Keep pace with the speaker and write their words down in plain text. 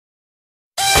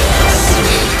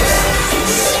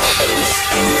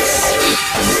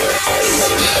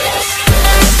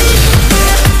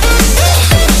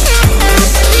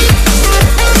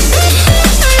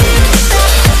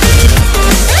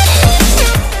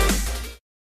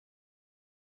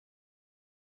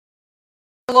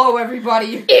Hello,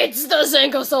 everybody. It's the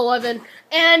GhostsFTW,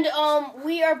 and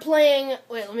we are playing.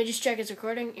 Wait, let me just check it's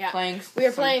recording. Yeah, we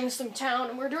are playing some town,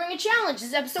 and we're doing a challenge. This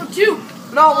is episode 2.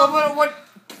 No, what?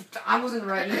 I wasn't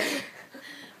ready.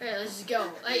 Alright, let's just go.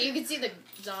 You can see the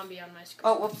zombie on my screen.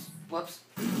 Oh, whoops.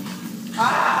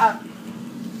 Ah!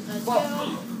 Let's Whoa.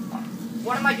 go.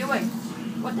 What am I doing?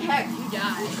 What the heck? You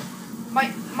die.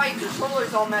 My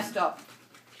controller's all messed up.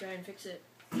 Try and fix it.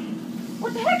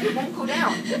 What the heck? It won't go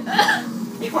down.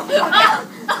 It won't go down.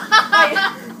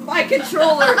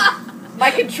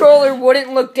 My controller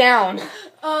wouldn't look down.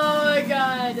 Oh my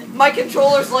god. My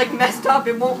controller's like messed up.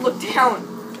 It won't look down.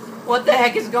 What the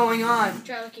heck is going on?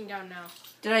 Try looking down now.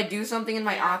 Did I do something in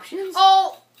my options?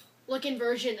 Oh! Look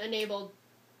inversion enabled.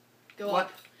 Go What?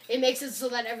 up. It makes it so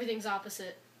that everything's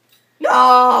opposite.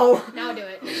 No! Now do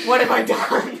it. What have I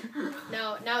done?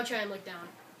 Now try and look down.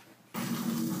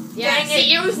 Yeah, Dang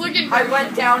see, it was looking. I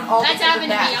went down all That's the way happened to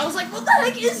me. back. I was like, what the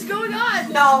heck is going on?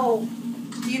 No!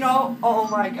 You know, oh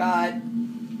my god.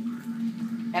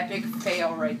 Epic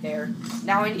fail right there.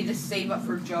 Now I need to save up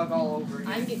for Jug all over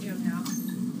again. I'm getting Jug now.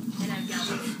 And I've got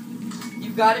this.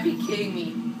 You've got to be kidding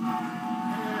me.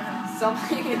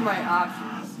 Something in my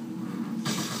options.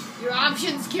 Your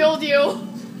options killed you.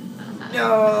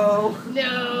 No.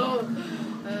 No.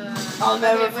 I'll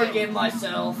never okay, forgive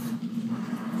myself.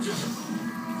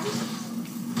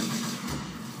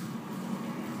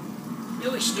 No,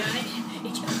 it's not.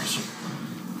 It's us.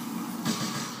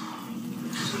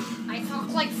 I talk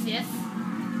like fifth.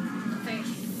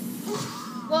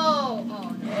 Whoa.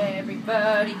 Oh, no.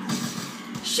 Everybody.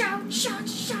 Shout,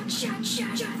 shots. Alright,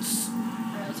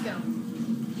 let's go.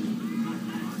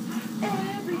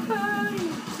 Everybody.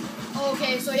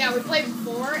 Okay, so yeah, we played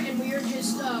before, and we were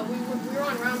just, we were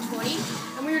on round 20,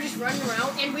 and we were just running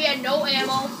around, and we had no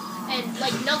ammo, and,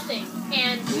 like, nothing,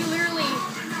 and we literally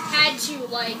had to,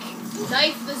 like,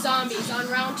 knife the zombies on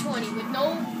round 20 with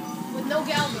no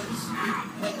galvans.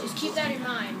 Like, just keep that in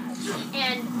mind.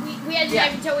 And we had to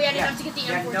knife until we had enough to get the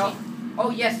M14. No. Oh,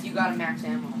 yes, you got a max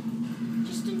ammo.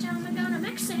 Just in time, I got a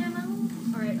max ammo.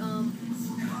 Alright,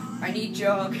 I need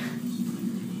Jug.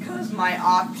 Because my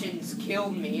options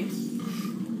killed me.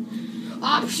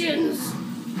 Options!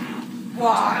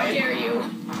 Why? How dare you?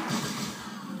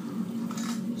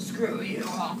 Screw you,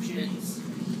 options.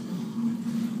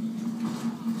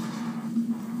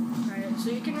 Alright, so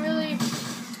you can really...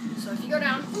 So if you go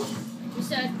down, like we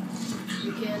said,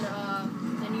 you can,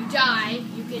 then you die,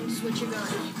 you can switch your gun.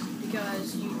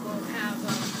 Because you won't have,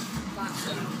 box.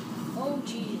 Oh,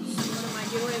 jeez.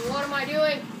 What am I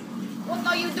doing? What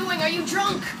are you doing? Are you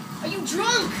drunk? Are you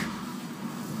drunk?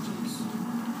 Jeez.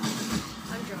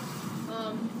 I'm drunk.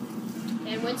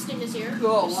 And Winston is here.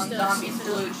 Cool, Just, one zombie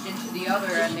splooged into the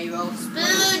other and they both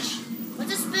Spooge!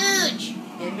 What's a spooge?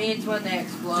 It means when they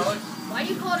explode. Why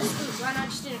do you call it a spooge? Why not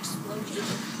just an explosion?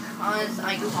 Because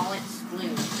I call it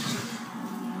splooge.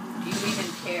 Do you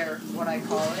even care what I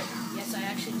call it? Yes, I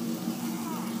actually do.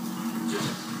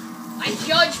 I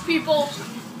judge people!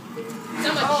 I'm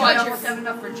a I judger. almost have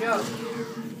enough for Joe.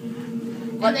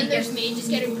 And then there's me just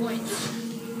getting points.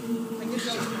 Like there's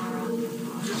no tomorrow.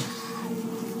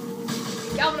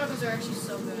 Galvanokas are actually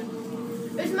so good.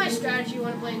 This is my strategy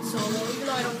when I play in solo, even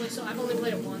though I don't play solo. I've only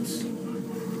played it once.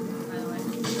 By the way.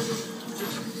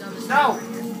 No!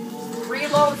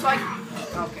 Reload so I can...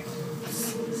 Okay.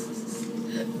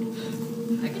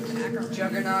 I can attack her.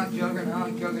 Juggernog.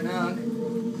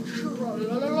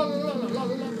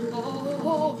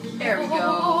 There we go.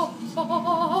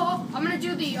 I'm gonna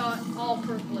do the all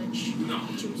purplish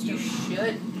tombstone. You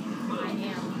should, I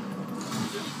am.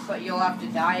 but you'll have to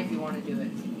die if you want to do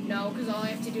it. No, because all I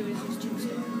have to do is use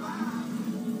tombstone.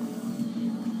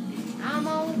 I'm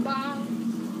on ball.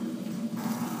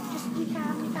 Just in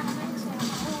time, I got a max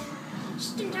ammo.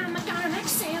 Just in time, I got a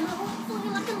max ammo.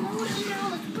 Feel like a loaded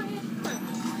now.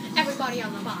 Everybody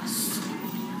on the bus.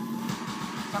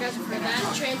 You guys have heard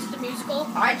that? Transit the musical.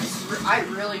 I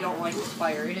really don't like this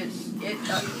fire. It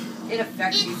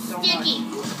affects you so much.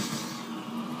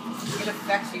 It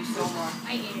affects you so much.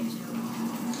 I hate it too.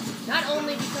 Not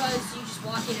only because you just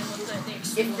walk in and look at the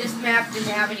explode. If this map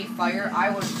didn't have any fire, I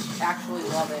would actually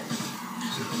love it.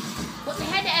 Well, they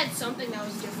had to add something that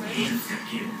was different.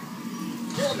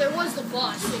 Well, there was the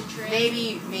bus in train.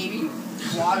 Maybe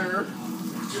water.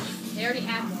 They already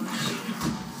had one.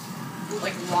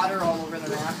 Like water all over the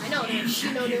map. I know, there's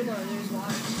Shino Numa, there's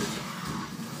water.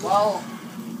 Well,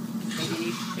 maybe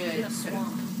you should. In a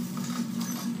swamp.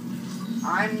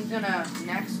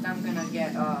 Next I'm gonna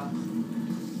get,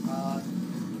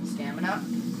 stamina.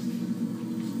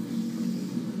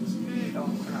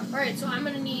 Alright, so I'm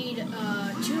gonna need,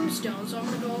 tombstone, so I'm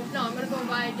gonna go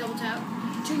buy double tap.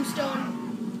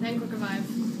 Tombstone, then quick revive,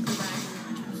 come back,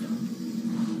 and tombstone.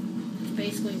 It's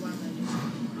basically what I'm gonna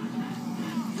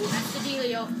do. That's the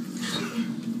dealio.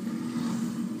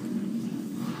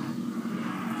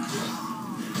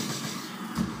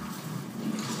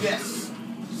 Yes.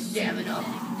 Stamina.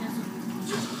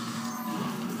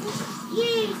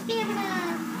 Yay, stamina!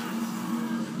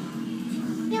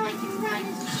 Now I can run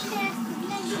as fast as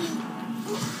lightning.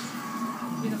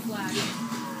 With a flash.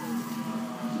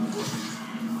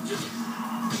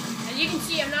 As you can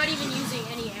see, I'm not even using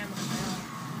any ammo at all.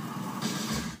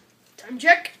 Time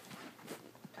check.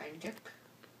 Time check.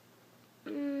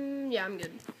 Yeah, I'm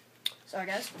good. Sorry,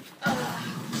 guys.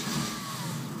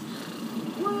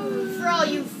 For all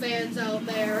you fans out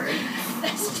there,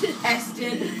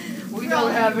 Eston, we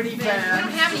don't have any fans. We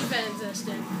don't have any fans,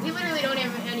 Eston. We literally don't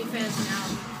have any fans now.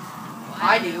 Well,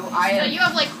 I do. You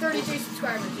have like 33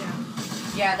 subscribers, yeah.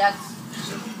 Yeah,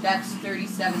 that's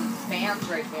 37 fans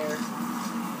right there.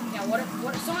 Yeah,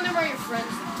 what some of them are your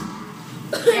friends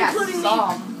though. Yeah, Including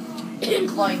some. me.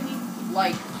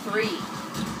 like 3.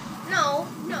 No.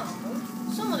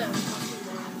 Some of them.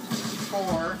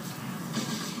 4.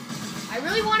 I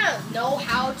really want to know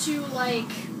how to like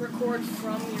record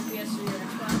from your PS or your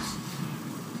Xbox.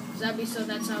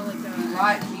 That's how like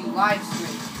You live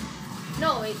stream.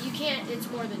 No, you can't. It's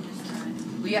more than just that.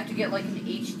 We have to get like an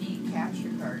HD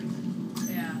capture card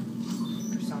Yeah.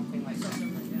 or something like that.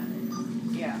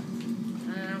 Yeah.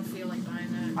 I don't feel like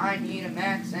buying that. I need a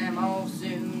max ammo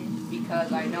soon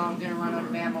because I know I'm gonna run out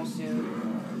of ammo soon,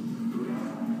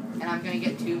 and I'm gonna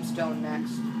get Tombstone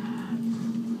next.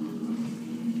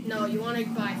 No, you want to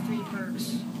buy 3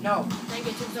 perks. No. Then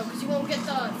get Tombstone because you won't get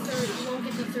the third. You won't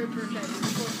get the third perk that you,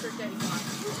 fourth perk that you bought.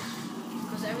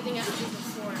 Because everything has to be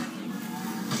before, I think.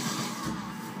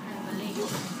 I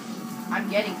believe. I'm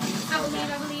getting I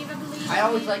Tombstone. believe. I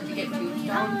always like to get Tombstone.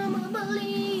 I'm a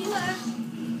believer.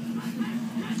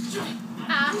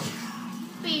 I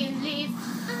believe.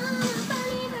 I'm a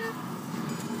believer.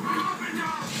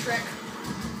 Shrek.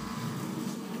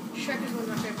 Shrek is one of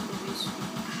my favorite movies.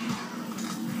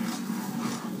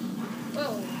 Whoa.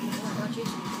 Oh my god,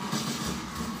 Jason.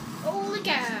 Holy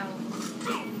cow.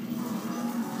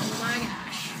 Oh my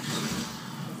gosh.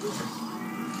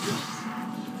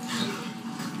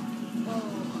 Whoa.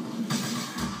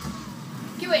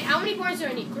 Okay, wait, how many points do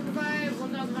I need? Quick revive,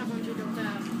 1,500, don't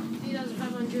tap,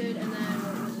 3,500, and then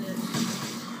what was it?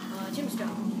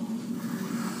 Tombstone.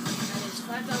 That is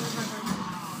 5,500.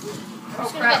 I'm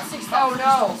just gonna get 6,000. Oh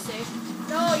no!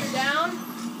 No, you're down?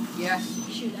 Yes.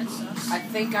 Shoot, that sucks. I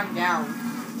think I'm down. I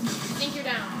think you're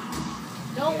down.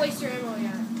 Don't waste your ammo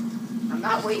yet. I'm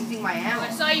not wasting my ammo. I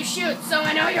saw you shoot, so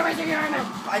I know you're wasting your ammo.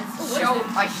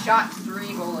 I shot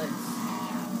 3 bullets.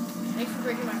 Thanks for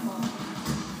breaking my fall.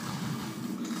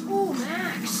 Ooh,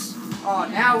 max. Oh,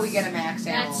 now we get a max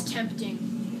ammo. That's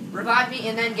tempting. Revive me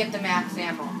and then get the max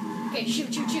ammo. Okay, shoot.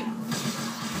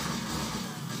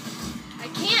 I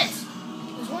can't.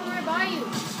 There's one right by you.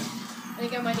 I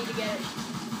think I might need to get it.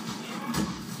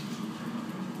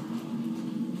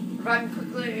 Revive me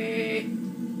quickly.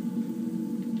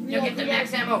 You'll get the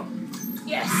max ammo.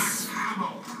 Yes.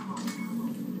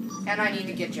 And I need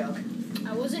to get Jug.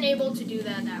 I wasn't able to do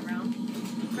that round.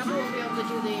 Probably won't be able to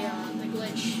do the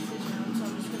glitch this round, so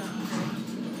I'm just gonna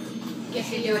You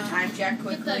should do a time check get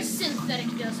quickly. the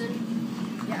synthetic dozen.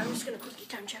 Yeah, I'm just gonna quickly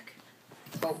time check.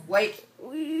 Oh, wait.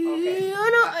 Okay. Oh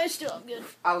no, I still am good.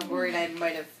 I was worried I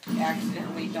might have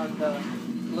accidentally done the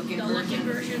looking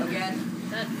version again.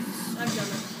 I've done that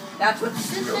before. That's what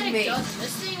screwed Synthetic me. dozen.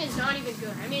 This thing is not even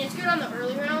good. I mean, it's good on the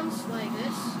early rounds, like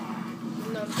this.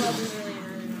 Even though it's probably really an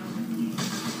early round.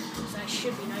 So I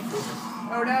should be knife.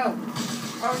 Oh no.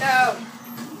 Oh no.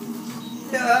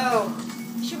 No.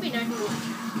 Should be knife.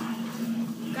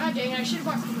 God dang it, I should have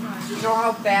bought Kukai. You know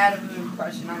how bad of an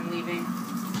impression I'm leaving?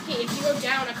 Okay, if you go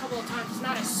down a couple of times, it's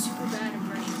not a super bad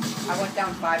impression. I went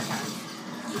down 5 times.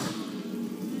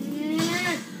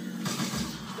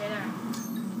 Stay there.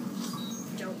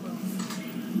 Don't move.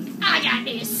 I got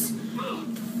this.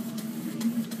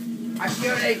 I'm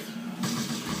shooting.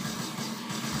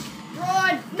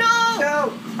 Run! No!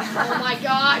 No. Oh my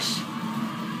gosh.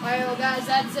 Alright, well guys,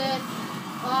 that's it.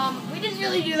 We didn't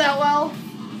really do that well.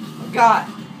 God.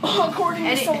 According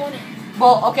to someone.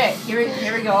 Well, okay, here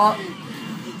we go.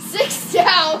 6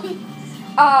 down.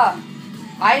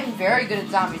 I'm very good at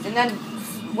zombies, and then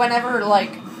whenever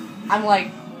I'm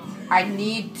like, I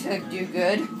need to do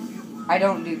good, I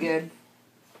don't do good.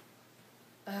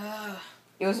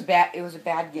 It was a bad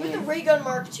game. With the ray gun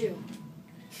Mark II.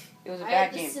 It was a I bad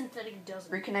had the game. synthetic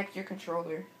dozen. Reconnect your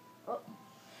controller.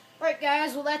 Alright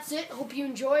guys, well that's it. Hope you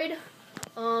enjoyed.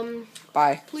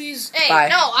 Bye. Please. Hey, Bye.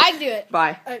 no, I can do it.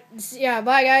 Bye. Yeah,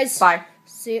 bye, guys. Bye.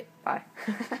 See Bye.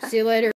 you later.